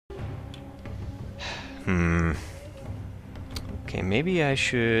Okay, maybe I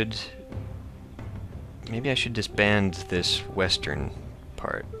should disband this western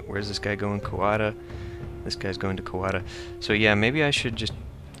part. Where's this guy going? Kawada. This guy's going to Kawada. So yeah, maybe I should just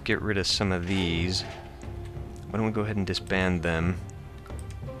get rid of some of these. Why don't we go ahead and disband them?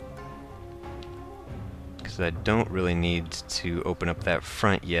 Because I don't really need to open up that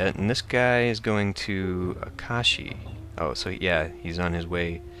front yet. And this guy is going to Akashi. Oh, so yeah, he's on his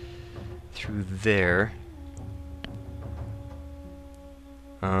way through there.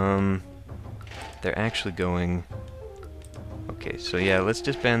 They're actually going... Okay, so yeah, let's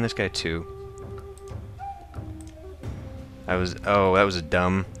disband this guy too. Oh, that was a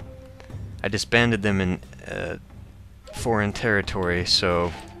dumb... I disbanded them in foreign territory,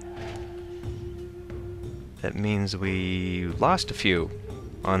 so... That means we lost a few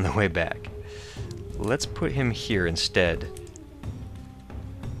on the way back. Let's put him here instead.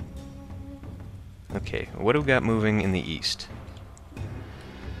 Okay, what do we got moving in the east?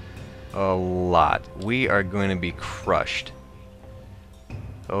 A lot. We are going to be crushed.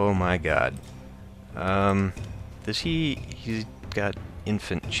 Oh my god. He's got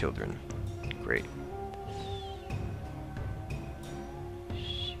infant children. Great.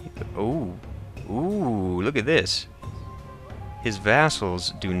 Oh. Ooh, look at this. His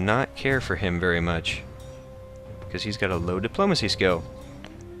vassals do not care for him very much. Because he's got a low diplomacy skill.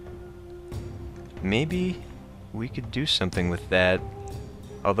 Maybe we could do something with that.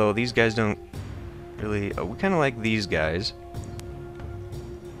 Although these guys don't really... Oh, we kind of like these guys.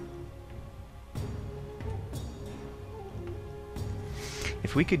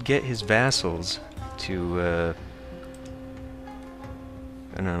 If we could get his vassals to...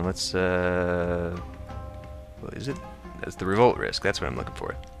 I don't know, let's... What is it? That's the revolt risk. That's what I'm looking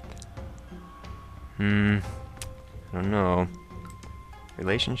for. I don't know.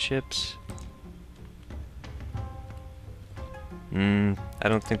 Relationships? I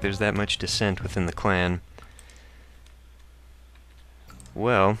don't think there's that much dissent within the clan.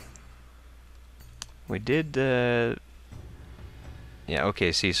 Well, we did, yeah,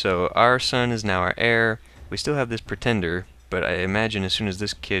 okay, see, so our son is now our heir. We still have this pretender, but I imagine as soon as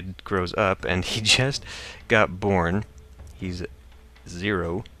this kid grows up, and he just got born, he's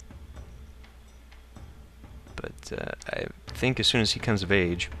 0. But I think as soon as he comes of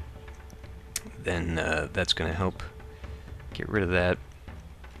age, then that's going to help get rid of that.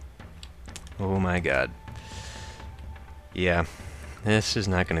 Oh my god. Yeah, this is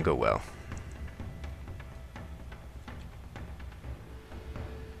not going to go well.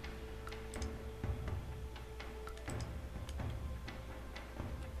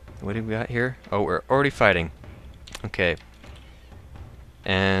 What do we got here? Oh, we're already fighting. Okay.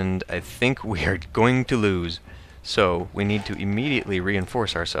 And I think we are going to lose. So, we need to immediately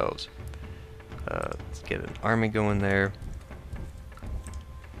reinforce ourselves. Let's get an army going there.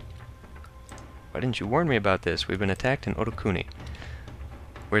 Why didn't you warn me about this? We've been attacked in Otokuni.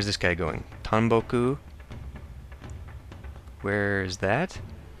 Where's this guy going? Tanboku? Where's that?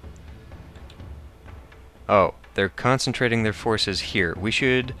 Oh, they're concentrating their forces here. We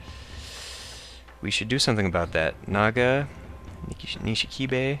should do something about that. Naga,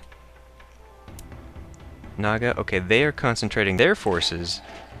 Nishikibe, Naga. Okay, they are concentrating their forces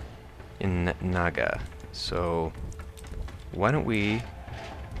in Naga. So, why don't we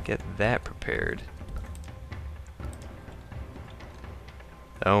get that prepared?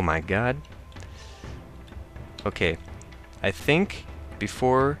 Oh my god. Okay, I think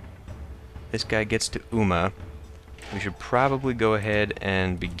before this guy gets to Uma, we should probably go ahead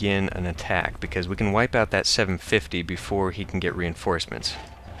and begin an attack, because we can wipe out that 750 before he can get reinforcements.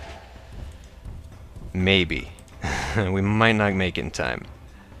 Maybe. We might not make it in time.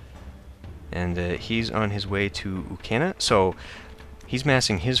 And he's on his way to Ukena, so he's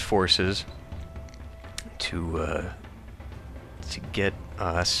massing his forces to get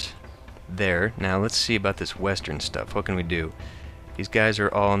us there. Now let's see about this western stuff. What can we do? These guys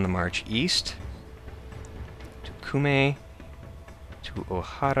are all on the march east to Kume, to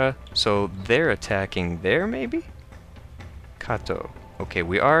Ohara. So they're attacking there, maybe? Kato. Okay,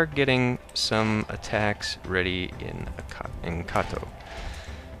 we are getting some attacks ready in Kato.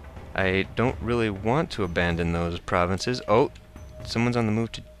 I don't really want to abandon those provinces. Oh, someone's on the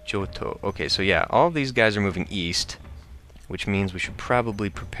move to Johto. Okay, so yeah, all these guys are moving east, which means we should probably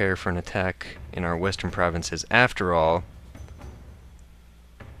prepare for an attack in our western provinces after all.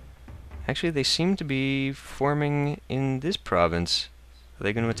 Actually, they seem to be forming in this province. Are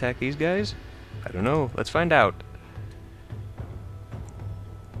they going to attack these guys? I don't know. Let's find out.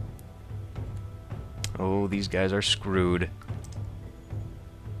 Oh, these guys are screwed.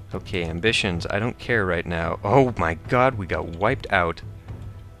 Okay, ambitions. I don't care right now. Oh my god, we got wiped out.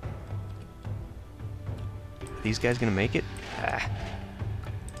 These guys gonna make it? Ah.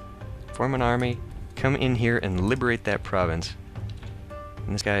 Form an army. Come in here and liberate that province.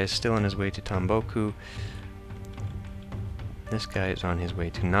 And this guy is still on his way to Tomboku. This guy is on his way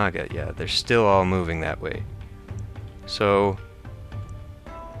to Naga. Yeah, they're still all moving that way. So,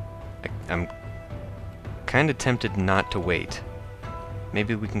 I'm kind of tempted not to wait.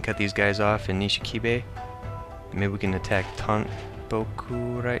 Maybe we can cut these guys off in Nishikibe. Maybe we can attack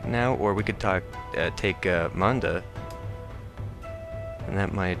Tomboku right now, or we could take Manda. And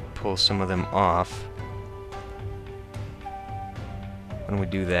that might pull some of them off. Why don't we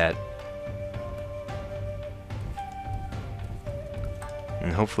do that?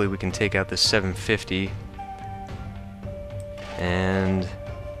 And hopefully we can take out the 750. And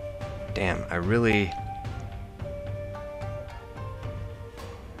damn, I really...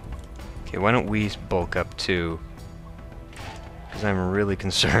 Okay, why don't we bulk up too? Because I'm really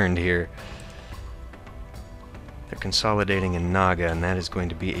concerned here. They're consolidating in Naga, and that is going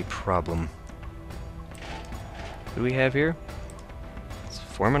to be a problem. What do we have here? Let's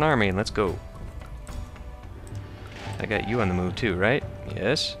form an army and let's go. I got you on the move too, right?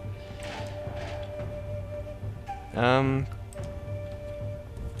 Yes.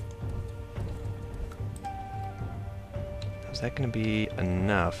 Is that going to be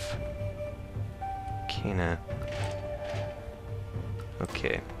enough? Kinda.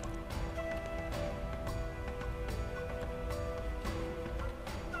 Okay.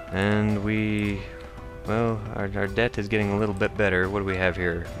 And we... Well, our debt is getting a little bit better. What do we have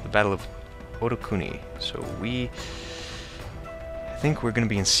here? The Battle of Otokuni. So I think we're going to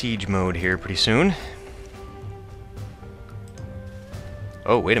be in siege mode here pretty soon.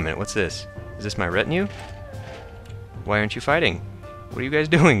 Oh, wait a minute. What's this? Is this my retinue? Why aren't you fighting? What are you guys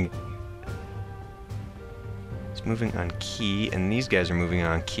doing? It's moving on Key, and these guys are moving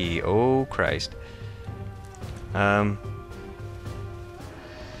on Key. Oh, Christ.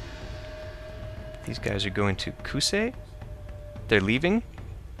 These guys are going to Kusei? They're leaving?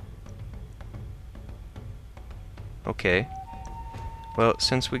 Okay. Well,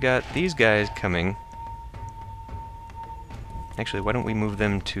 since we got these guys coming... Actually, why don't we move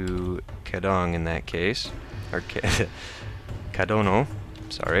them to Kadong in that case? Or Kadono,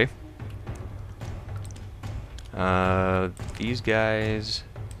 sorry. These guys...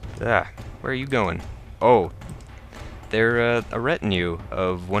 where are you going? Oh, they're a retinue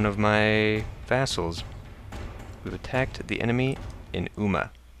of one of my vassals. We've attacked the enemy in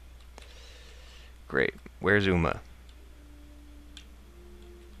Uma. Great. Where's Uma?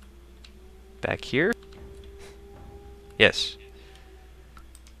 Back here? Yes.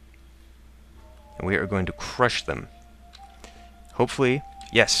 And we are going to crush them. Hopefully.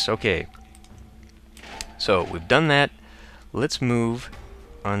 Yes, okay. So, we've done that. Let's move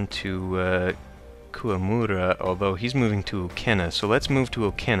on to Kuamura, although he's moving to Okena. So let's move to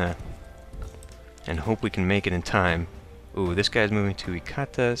Okena and hope we can make it in time. Ooh, this guy's moving to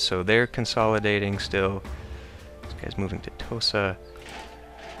Ikata, so they're consolidating still. This guy's moving to Tosa.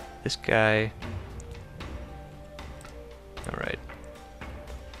 This guy... Alright.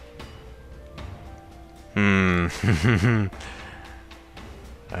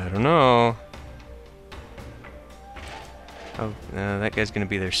 I don't know. Oh, that guy's gonna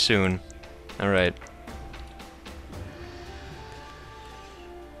be there soon. Alright.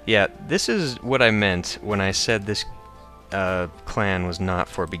 Yeah, this is what I meant when I said this clan was not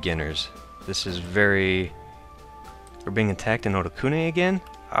for beginners. This is very... We're being attacked in Otokune again?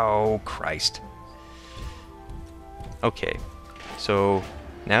 Oh, Christ. Okay, so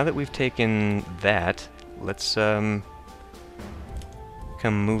now that we've taken that, let's come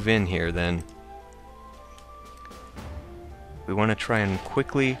move in here then. We want to try and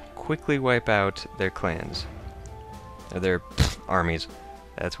quickly wipe out their clans. Or their armies.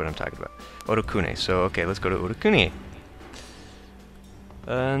 That's what I'm talking about. Otokune. So, okay, let's go to Otokune.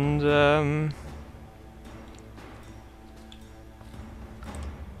 And,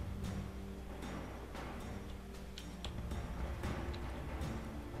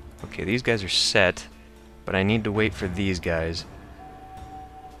 okay, these guys are set, but I need to wait for these guys.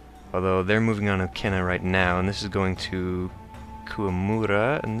 Although they're moving on Okena right now, and this is going to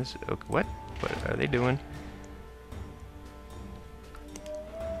Kuamura, and this... Okay, what? What are they doing?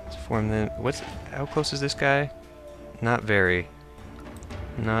 Let's form them... How close is this guy? Not very.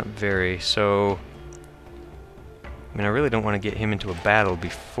 Not very, so... I mean, I really don't want to get him into a battle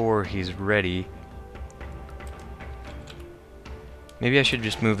before he's ready. Maybe I should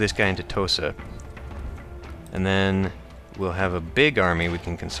just move this guy into Tosa. And then we'll have a big army we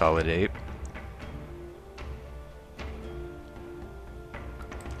can consolidate.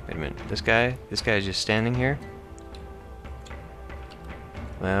 Wait a minute, this guy is just standing here?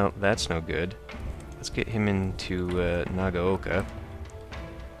 Well, that's no good. Let's get him into Nagaoka.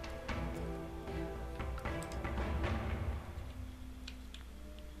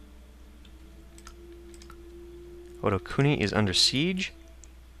 Odokuni is under siege?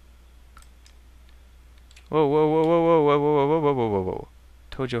 Whoa, whoa, whoa, whoa, whoa, whoa, whoa, whoa, whoa, whoa, whoa, whoa.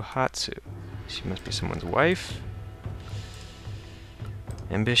 Tojo Hatsu. She must be someone's wife.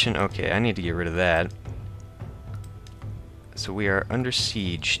 Ambition, okay, I need to get rid of that. So we are under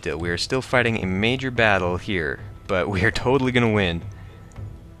siege still. We are still fighting a major battle here, but we are totally gonna win.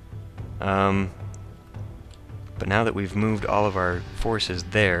 But now that we've moved all of our forces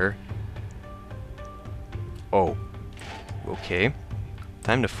there... Oh. Okay.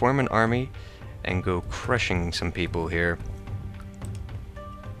 Time to form an army and go crushing some people here.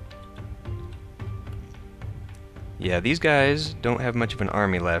 Yeah, these guys don't have much of an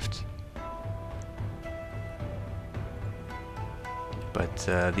army left.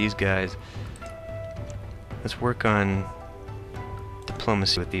 But these guys... Let's work on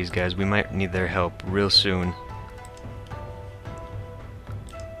diplomacy with these guys. We might need their help real soon.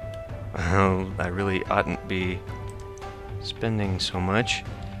 Well, I really oughtn't be spending so much.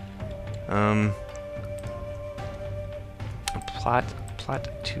 Plot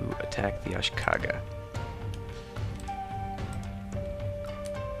to attack the Ashikaga.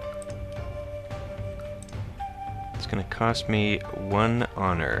 It's gonna cost me 1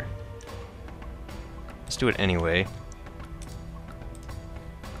 honor. Let's do it anyway.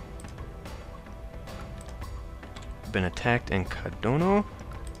 Been attacked in Kadono.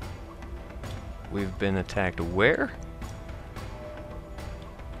 We've been attacked where?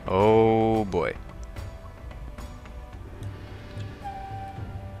 Oh boy.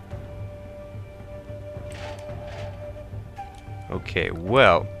 Okay,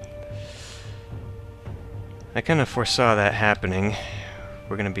 well, I kind of foresaw that happening.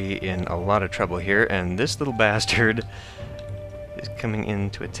 We're gonna be in a lot of trouble here, and this little bastard is coming in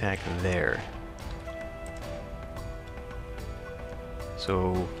to attack there.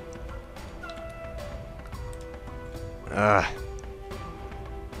 So...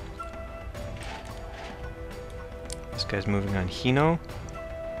 This guy's moving on Hino,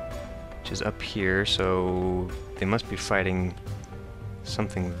 which is up here, so they must be fighting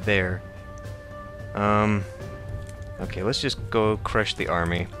something there. Okay, let's just go crush the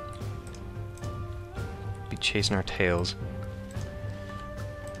army. Be chasing our tails.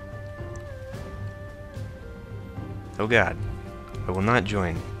 Oh god. I will not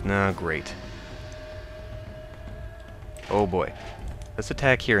join. No, great. Oh boy. Let's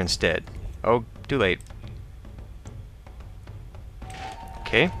attack here instead. Oh, too late.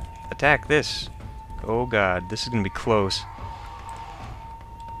 Okay, attack this. Oh god, this is gonna be close.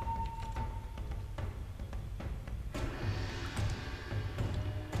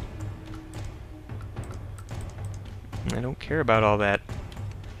 I don't care about all that.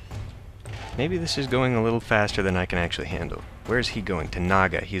 Maybe this is going a little faster than I can actually handle. Where's he going? To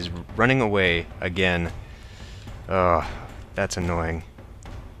Naga. He's running away again. Oh, that's annoying.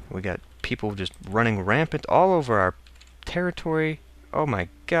 We got people just running rampant all over our territory. Oh my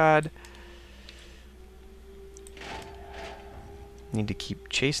god. Need to keep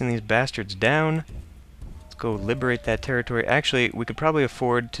chasing these bastards down. Let's go liberate that territory. Actually, we could probably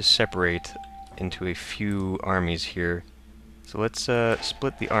afford to separate into a few armies here. So let's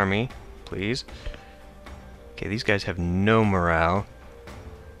split the army, please. Okay, these guys have no morale.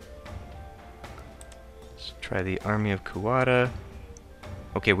 Let's try the army of Kuwata.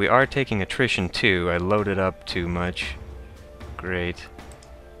 Okay, we are taking attrition too. I loaded up too much. Great.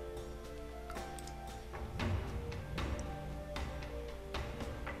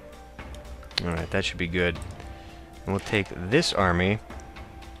 Alright, that should be good. And we'll take this army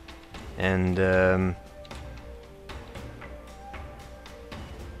and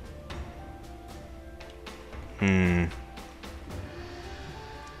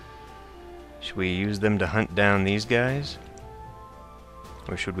should we use them to hunt down these guys?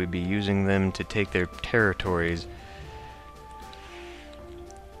 Or should we be using them to take their territories?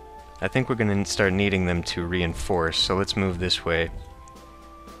 I think we're going to start needing them to reinforce, so let's move this way.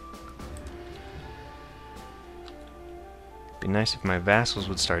 Be nice if my vassals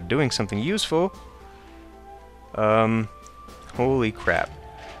would start doing something useful. Holy crap.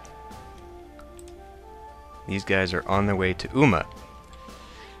 These guys are on their way to Uma.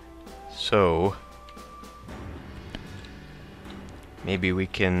 So maybe we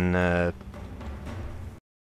can